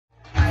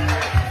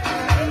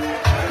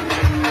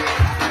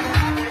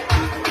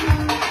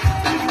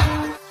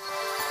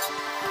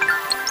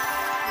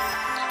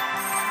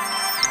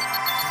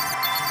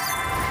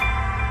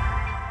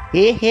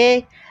Hey,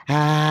 hey,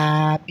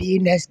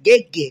 happiness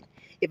gig.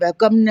 If I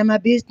come to my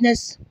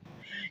business,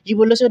 you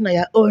will also know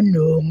your own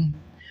home.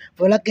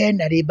 For like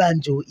the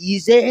banjo,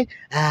 easy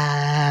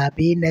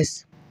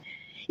happiness.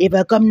 If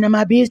I come to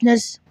my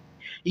business,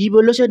 you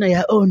will also know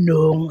your own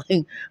home.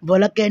 For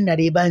like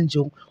the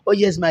banjo. Oh,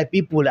 yes, my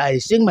people, I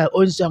sing my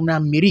own song now,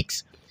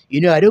 lyrics.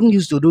 You know, I don't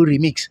used to do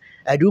remix.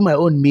 I do my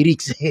own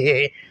lyrics.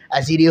 I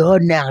see the whole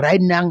now.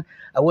 Right now,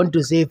 I want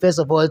to say, first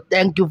of all,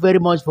 thank you very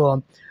much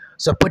for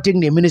supporting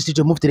the ministry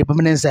to move to the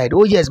permanent side.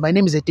 Oh, yes, my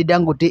name is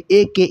Etidangote,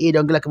 aka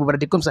Dongla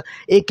Kabaratikumsa,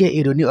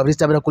 aka the new of this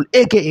tabernacle,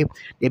 aka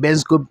the Ben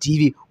Scope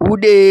TV. Who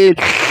they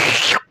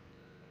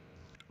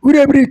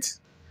breathe?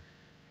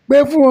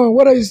 Wherefore,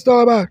 what are you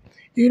talking about?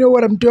 You know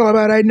what I'm talking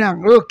about right now.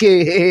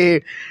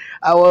 Okay.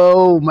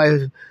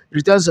 My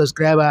return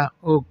subscriber.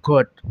 Oh,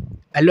 God.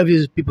 I love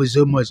you people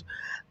so much.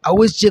 I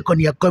always check on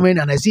your comment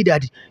and I see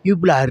that you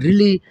people are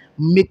really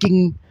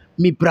making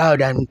me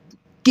proud and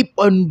keep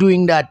on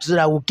doing that so that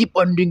I will keep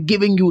on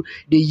giving you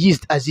the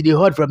yeast as you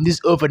heard from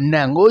this oven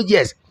now. Oh,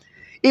 yes.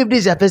 If this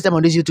is your first time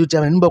on this YouTube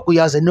channel,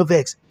 no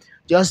vex.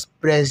 Just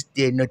press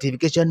the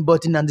notification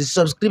button and the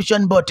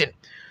subscription button.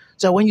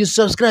 So when you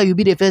subscribe, you'll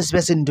be the first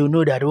person to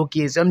know that,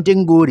 okay,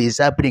 something good is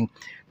happening.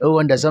 No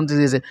wonder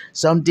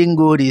something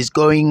good is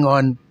going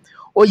on.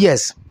 Oh,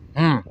 yes.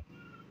 You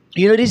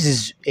know, this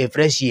is a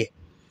fresh year.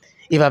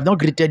 If I've not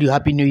greeted you,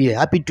 Happy New Year,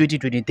 Happy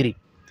 2023.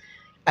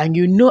 And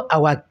you know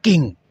our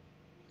king,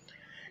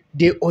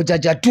 the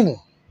Ojaja too,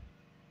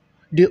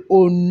 the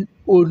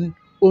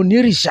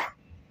Onirisha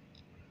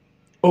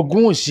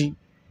Ogunwusi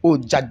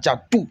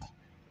Ojaja too,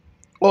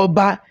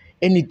 Oba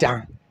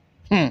Enitan.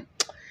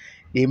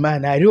 The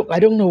man, I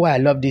don't know why I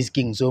love this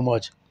king so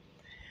much.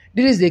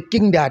 This is the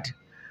king that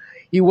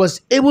he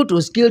was able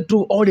to scale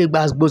through all the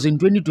basketballs in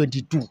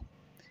 2022.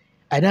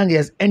 And then he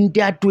has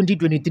entered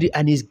 2023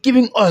 and he's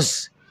giving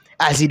us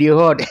as he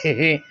heard.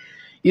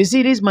 You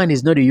see, this man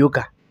is not a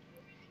yoker.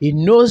 He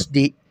knows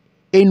the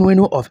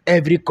innuendo of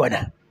every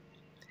corner.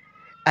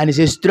 And he's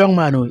a strong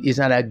man. He's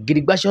not a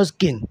Grigbashos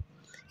king.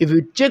 If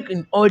you check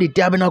in all the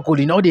tabernacle,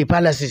 in all the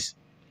palaces,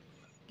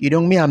 you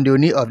don't mean I'm the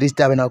Oni of this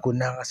tabernacle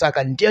now. So I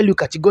can tell you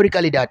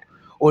categorically that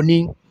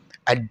Oni,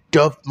 I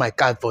doff my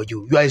card for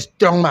you. You are a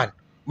strong man.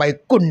 My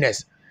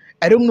goodness.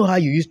 I don't know how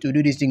you used to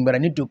do this thing, but I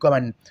need to come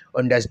and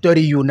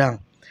understudy you now.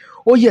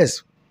 Oh,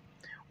 yes.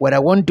 What I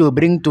want to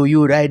bring to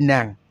you right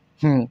now.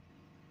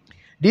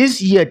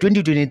 This year,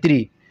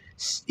 2023,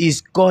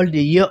 is called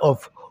the year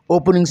of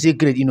opening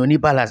secret in Oni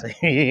Palace.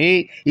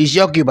 He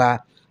shocked you,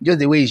 but just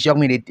the way he shocked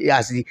me,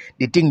 as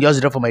the thing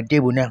just dropped from my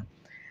table now.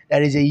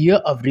 That is a year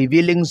of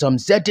revealing some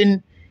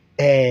certain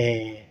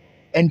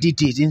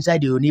entities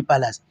inside the Oni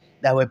Palace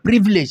that were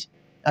privileged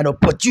and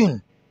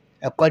opportune.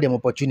 I call them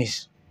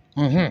opportunists.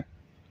 You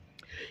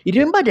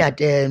remember that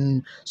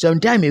some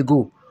time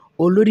ago,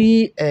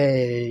 Olori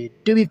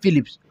Tobi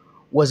Phillips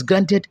was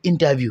granted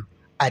interview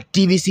at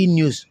TVC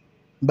News.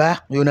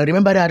 You know,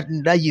 remember that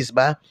years,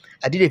 I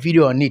did a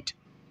video on it.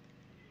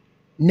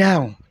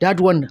 Now, that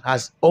one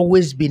has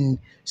always been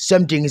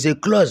something, it's a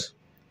clause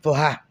for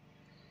her.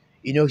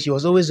 You know, she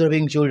was always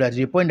rubbing shoulders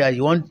to the point that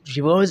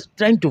she was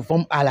trying to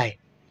form ally.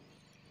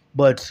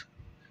 But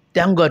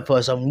thank God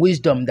for some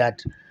wisdom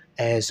that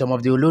some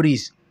of the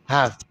Oloris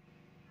have.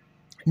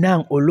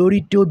 Now,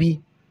 Olori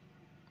Tobi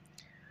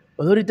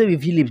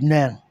Phillips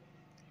now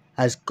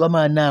has come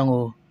out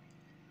now.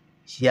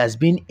 She has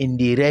been in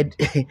the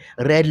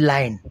red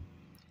line.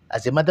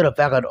 As a matter of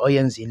fact, at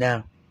audience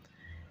now,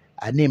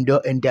 her name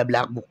don't enter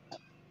black book.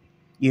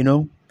 You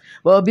know.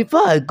 Well,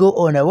 before I go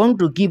on, I want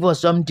to give us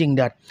something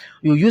that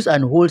you use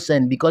and hold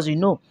sand because you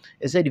know,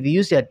 I said if you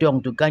use your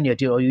tongue to gun your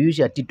teeth or you use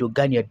your teeth to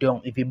gun your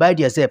tongue, if you bite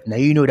yourself, now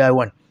you know that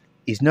one.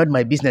 It's not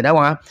my business. That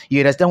one, you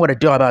understand what I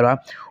talk about? Huh?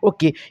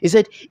 Okay. He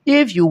said,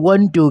 if you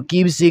want to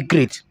keep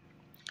secret,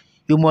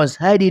 you must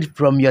hide it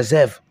from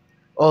yourself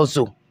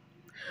also.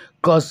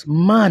 Because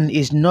man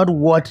is not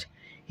what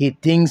he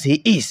thinks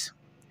he is.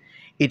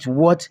 It's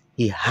what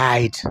he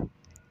hides.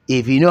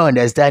 If you don't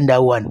understand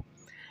that one,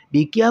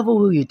 be careful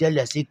who you tell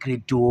your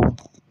secret to.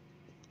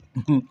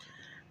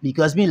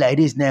 Because me like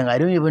this now, I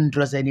don't even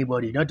trust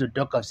anybody. Not to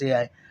talk of say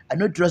I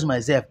don't trust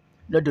myself.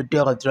 Not to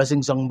talk of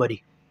trusting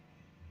somebody.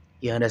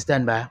 You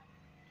understand, ba?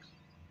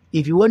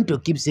 If you want to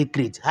keep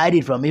secret, hide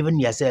it from even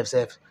yourself.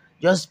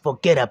 Just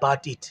forget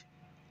about it.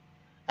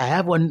 I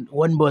have one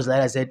boss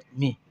like I said,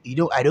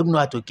 I don't know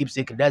how to keep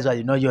secret. That's why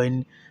you know you're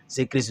in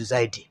secret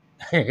society.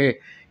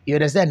 You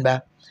understand,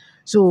 ba?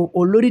 So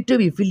Olori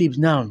Tobi Phillips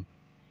now,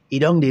 he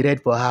don't be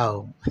red for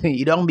her.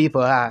 He don't be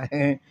for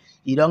her.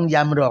 He don't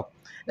yam rock.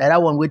 Like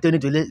that one with Tony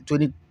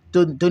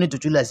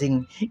Tuchula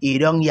sing, he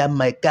don't yam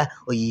my car,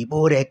 or he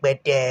bore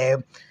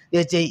them.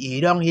 They say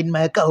he don't hit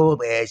my car, oh,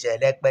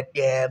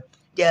 them.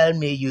 Tell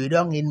me you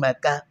don't hit my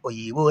car, or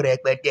you bore them.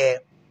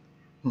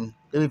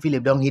 Tobi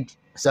Phillips don't hit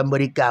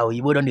somebody car,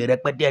 you wouldn't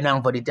respect there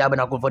now for the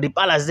tabernacle, for the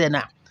palace there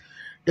now.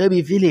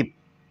 Tobi Phillips,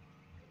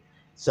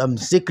 some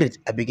secrets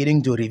are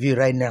beginning to reveal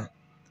right now.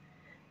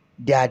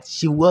 That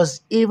she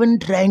was even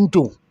trying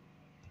to,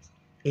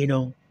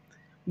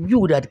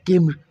 You that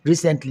came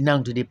recently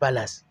now to the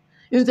palace,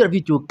 instead of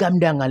you to come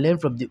down and learn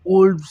from the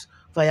old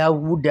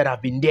firewood that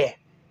have been there,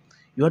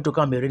 you want to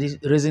come and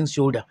raising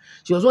shoulder.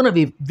 She was one of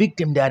the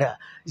victims that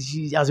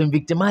she has been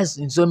victimized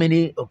in so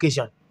many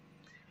occasions.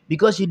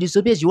 Because she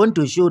disobeyed, she want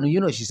to show,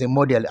 she's a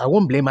model. I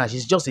won't blame her.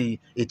 She's just a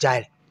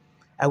child.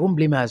 I won't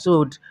blame her.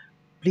 So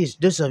please,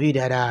 those of you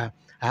that are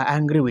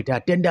angry with her,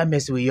 tender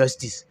mercy with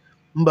justice.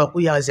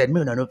 Mbakuya said,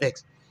 me no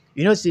vex.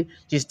 See,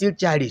 she's still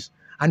childish.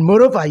 And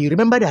moreover, you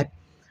remember that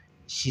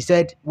she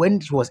said when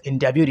she was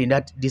interviewed in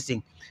that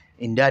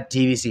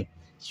TVC,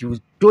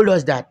 she told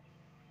us that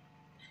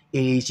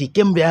she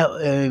came there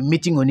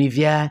meeting Ooni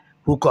via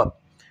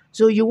hookup.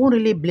 So you won't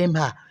really blame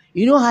her.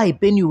 You know how it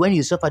pain you when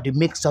you suffer to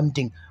make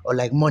something or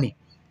like money.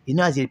 You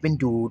know how it pain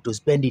to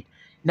spend it.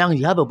 Now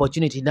you have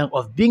opportunity now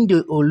of being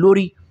the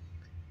Olori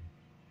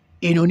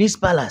in Ooni's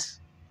palace.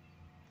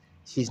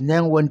 She's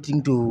now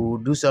wanting to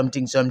do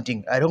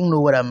something. I don't know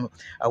what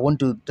I want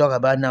to talk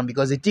about now,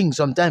 because the thing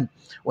sometimes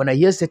when I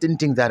hear certain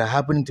things that are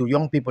happening to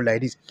young people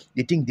like this,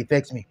 the thing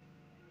affects me.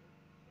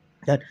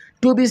 That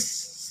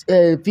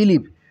Tobi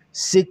Phillips'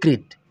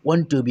 secret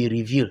want to be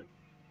revealed.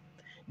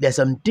 There's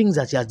some things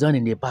that she has done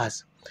in the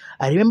past.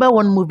 I remember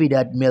one movie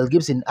that Mel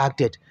Gibson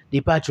acted,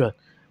 The Patriot.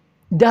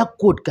 That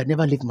quote can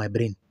never leave my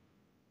brain.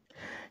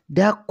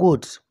 That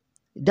quote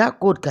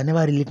can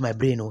never leave my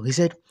brain. Oh. He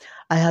said,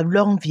 I have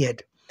long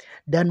feared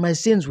that my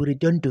sins will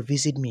return to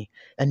visit me,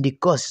 and the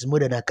cost is more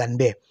than I can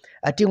bear.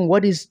 I think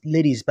what this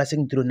lady is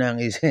passing through now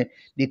is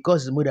the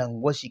cost is more than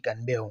what she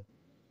can bear.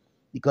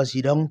 Because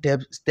she don't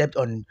stepped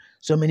on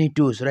so many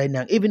toes right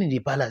now, even in the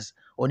palace,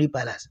 Ooni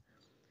palace.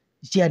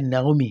 She and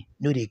Naomi,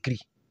 no they agree.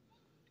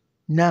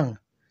 Now,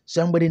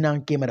 somebody now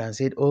came out and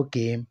said,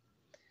 okay,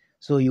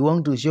 so you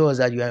want to show us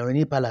that you are in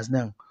Ooni palace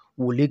now,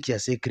 we'll leak your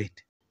secret.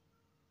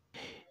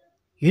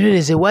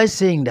 There's a wise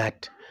saying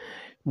that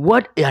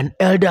what an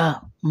elder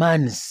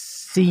man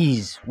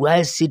sees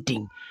while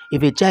sitting,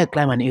 if a child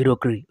climb an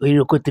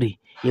iroko tree,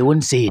 he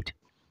won't say it.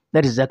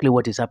 That is exactly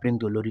what is happening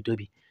to Olori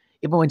Tobi.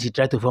 Even when she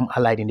tried to form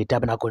allied in the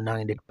tabernacle now,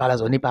 in the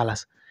palace, Ooni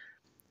palace,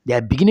 they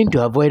are beginning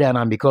to avoid her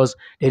now because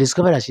they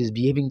discover that she's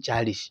behaving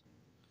childish.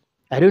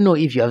 I don't know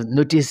if you have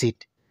noticed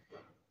it.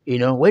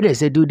 When they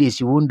say do this,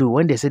 you won't do.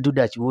 When they say do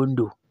that, you won't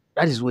do.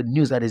 That is what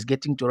news that is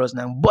getting to us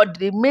now. But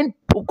the main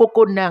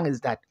cocoa now is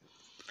that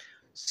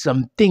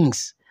some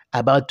things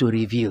about to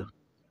reveal.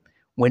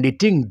 When the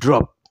thing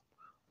drop,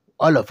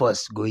 all of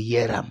us go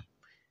hear them.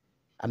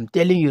 I'm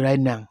telling you right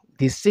now,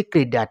 the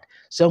secret that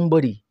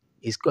somebody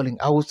is calling,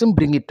 I will soon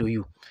bring it to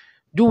you.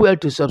 Do well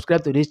to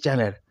subscribe to this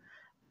channel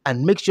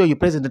and make sure you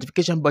press the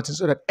notification button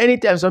so that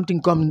anytime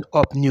something comes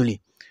up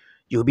newly,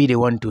 you'll be the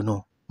one to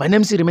know. My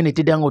name is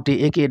Enitan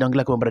Adeyeye, aka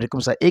Dongla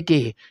Kombradikumsa,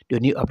 aka the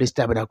new of this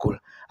tabernacle.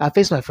 I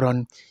face my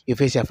front, you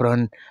face your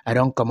front. I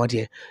don't come out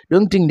here.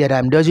 Don't think that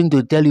I'm dodging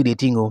to tell you the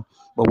thing,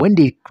 but when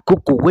they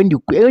cook, when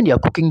they are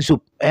cooking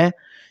soup,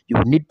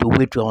 you need to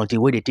wait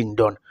until when the thing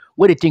done.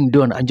 When the thing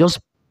done, I'm just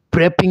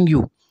prepping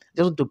you,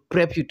 just to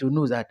prep you to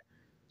know that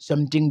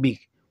something big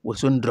will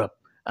soon drop.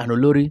 And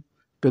Olori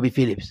Tobi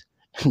Phillips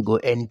go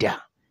enter.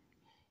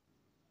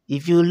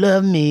 If you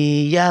love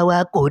me,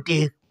 Yawa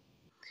Kote.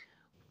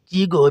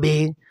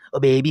 Chigobe, oh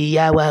baby,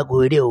 Yawa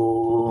Kote.